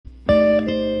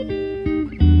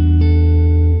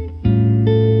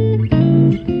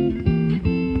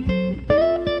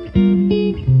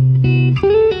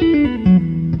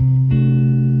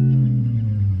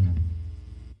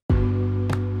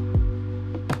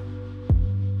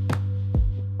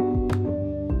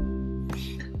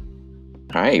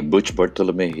Hi, Butch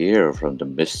Bartolome here from the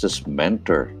Business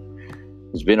Mentor.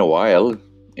 It's been a while,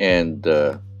 and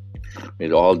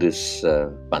with all this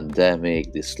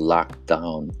pandemic, this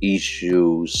lockdown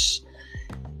issues,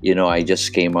 I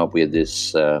just came up with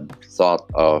this thought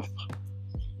of,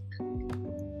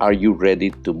 are you ready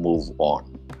to move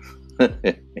on?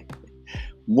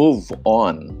 Move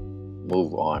on,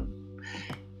 move on.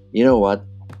 You know what?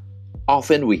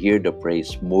 Often we hear the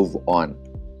phrase move on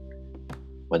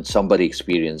when somebody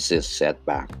experiences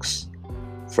setbacks.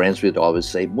 Friends would always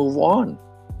say, move on.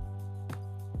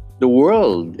 The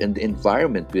world and the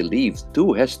environment we live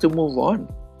too has to move on.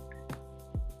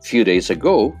 A few days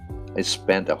ago, I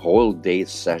spent a whole day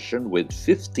session with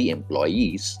 50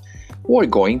 employees who are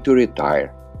going to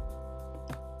retire.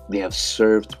 They have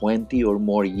served 20 or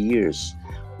more years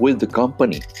with the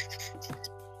company.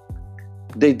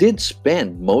 They did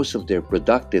spend most of their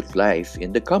productive life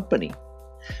in the company.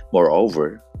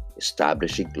 Moreover,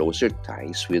 establishing closer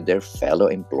ties with their fellow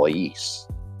employees.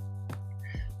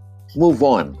 Move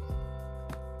on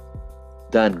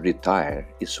than retire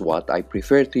is what I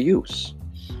prefer to use.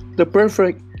 The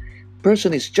perfect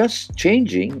person is just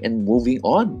changing and moving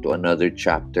on to another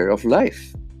chapter of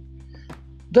life.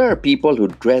 There are people who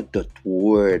dread the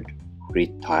word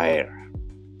retire.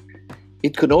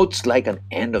 It connotes like an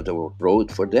end of the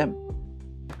road for them.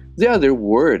 The other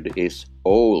word is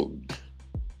old.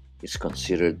 It's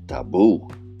considered taboo.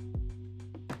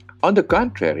 On the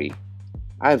contrary,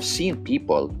 I've seen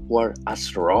people who are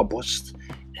as robust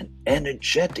and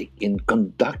energetic in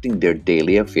conducting their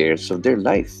daily affairs of their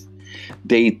life.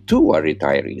 They too are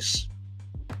retirees.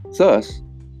 Thus,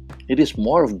 it is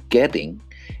more of getting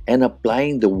and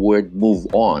applying the word move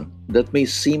on that may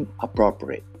seem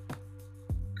appropriate.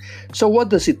 So, what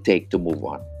does it take to move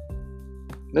on?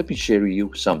 Let me share with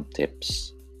you some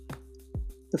tips.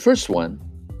 The first one,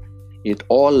 it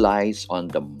all lies on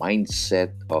the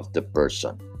mindset of the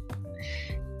person.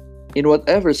 In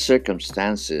whatever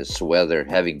circumstances, whether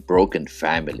having broken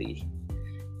family,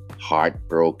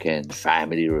 heartbroken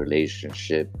family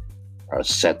relationship, or a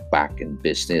setback in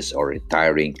business or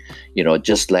retiring,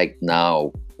 just like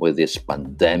now with this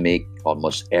pandemic,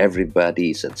 almost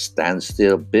everybody is at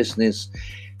standstill, business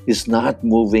is not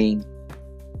moving.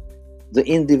 The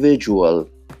individual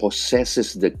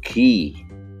possesses the key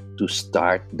to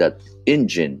start that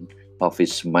engine of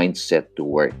his mindset to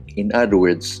work. In other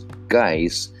words,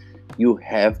 guys, you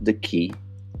have the key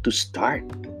to start,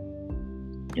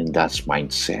 and that's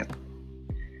mindset.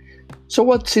 So,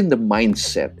 what's in the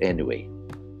mindset anyway?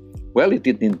 Well, it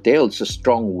entails a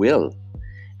strong will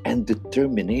and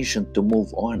determination to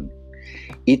move on.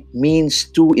 It means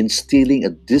to instilling a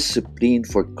discipline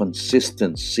for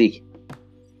consistency.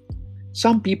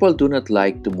 Some people do not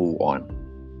like to move on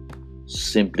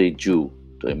simply due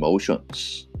to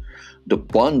emotions. The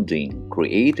bonding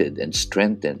created and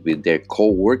strengthened with their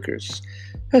co workers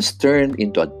has turned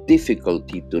into a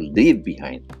difficulty to leave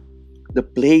behind. The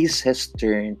place has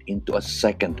turned into a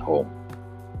second home.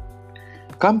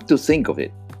 Come to think of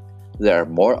it, there are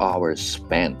more hours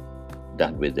spent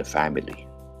than with the family.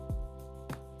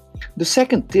 The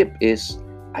second tip is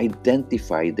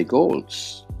identify the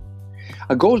goals.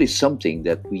 A goal is something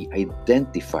that we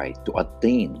identify to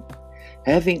attain.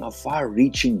 Having a far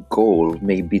reaching goal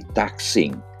may be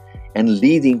taxing and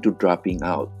leading to dropping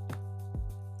out.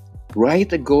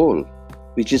 Write a goal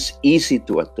which is easy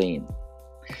to attain.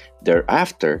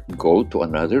 Thereafter, go to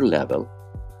another level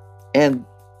and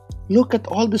look at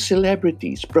all the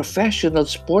celebrities, professional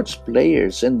sports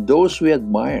players, and those we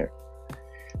admire.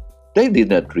 They did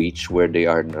not reach where they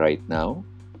are right now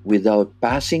without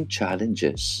passing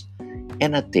challenges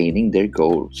and attaining their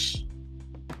goals.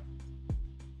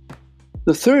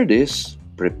 The third is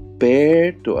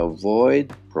prepare to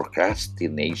avoid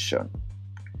procrastination.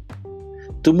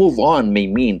 To move on may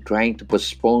mean trying to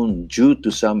postpone due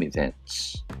to some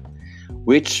events,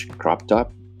 which cropped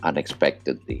up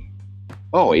unexpectedly.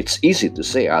 Oh, it's easy to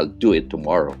say I'll do it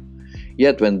tomorrow.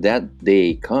 Yet when that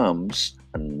day comes,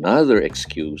 another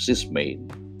excuse is made.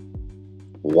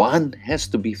 One has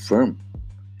to be firm.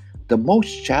 The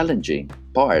most challenging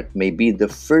part may be the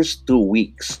first 2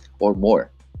 weeks or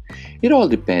more. It all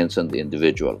depends on the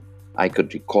individual. I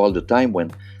could recall the time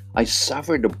when I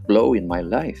suffered a blow in my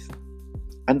life.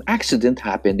 An accident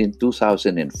happened in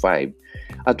 2005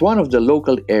 at one of the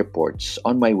local airports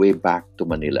on my way back to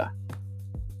Manila.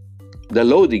 The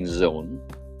loading zone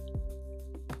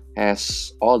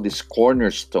has all these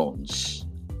cornerstones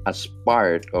as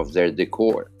part of their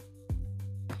decor.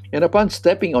 And upon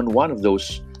stepping on one of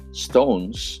those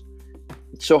stones,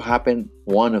 it so happened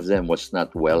one of them was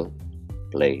not well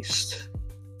placed.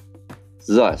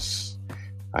 Thus,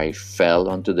 I fell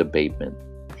onto the pavement.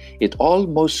 It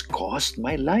almost cost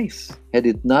my life had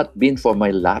it not been for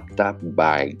my laptop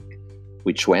bag,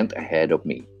 which went ahead of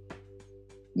me.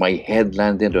 My head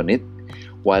landed on it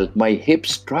while my hip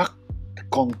struck the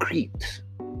concrete.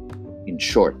 In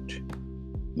short,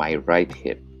 my right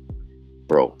hip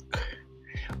broke,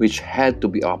 which had to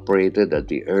be operated at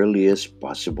the earliest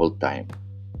possible time.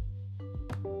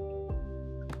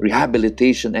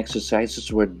 Rehabilitation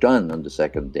exercises were done on the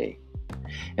second day,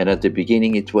 and at the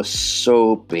beginning it was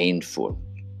so painful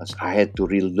as I had to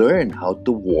relearn how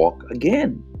to walk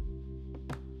again.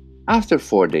 After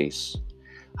 4 days,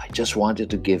 I just wanted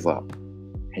to give up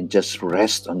and just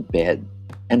rest on bed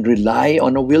and rely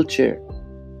on a wheelchair.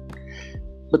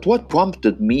 But what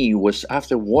prompted me was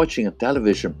after watching a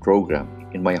television program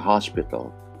in my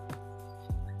hospital.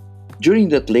 During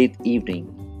that late evening,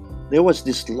 there was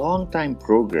this long time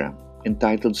program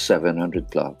entitled 700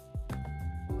 Club.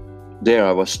 There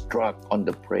I was struck on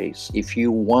the phrase, if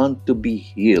you want to be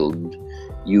healed,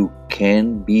 you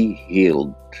can be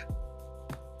healed.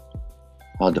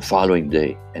 On the following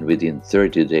day, and within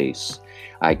 30 days,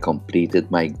 I completed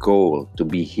my goal to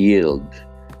be healed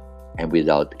and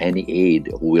without any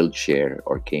aid of wheelchair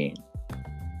or cane.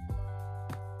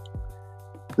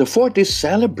 The fourth is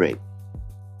celebrate.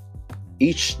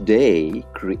 Each day,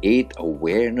 create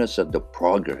awareness of the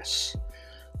progress.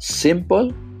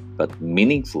 Simple but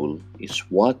meaningful is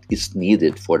what is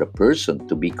needed for the person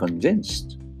to be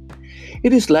convinced.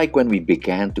 It is like when we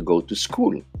began to go to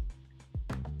school.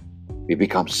 We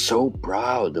become so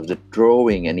proud of the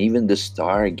drawing and even the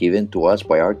star given to us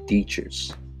by our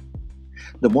teachers.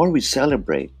 The more we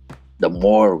celebrate, the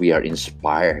more we are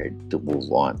inspired to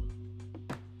move on.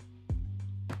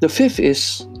 The fifth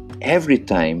is every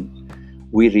time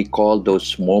we recall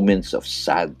those moments of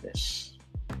sadness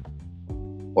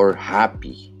or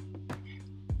happy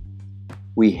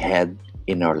we had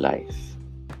in our life.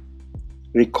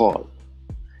 Recall.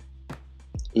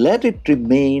 Let it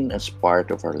remain as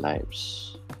part of our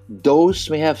lives. Those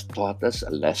may have taught us a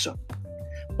lesson,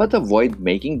 but avoid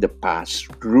making the past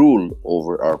rule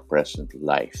over our present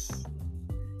life.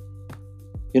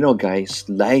 You know, guys,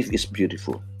 life is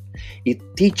beautiful. It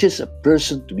teaches a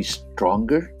person to be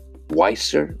stronger,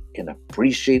 wiser, and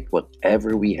appreciate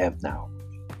whatever we have now.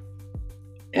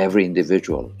 Every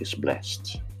individual is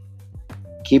blessed.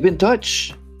 Keep in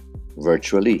touch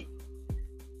virtually.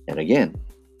 And again,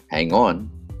 hang on.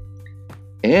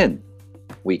 And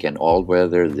we can all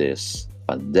weather this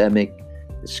pandemic,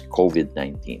 this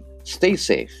COVID-19. Stay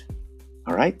safe.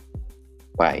 All right?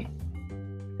 Bye.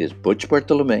 This is Butch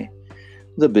Bartolome,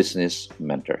 the Business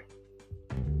Mentor.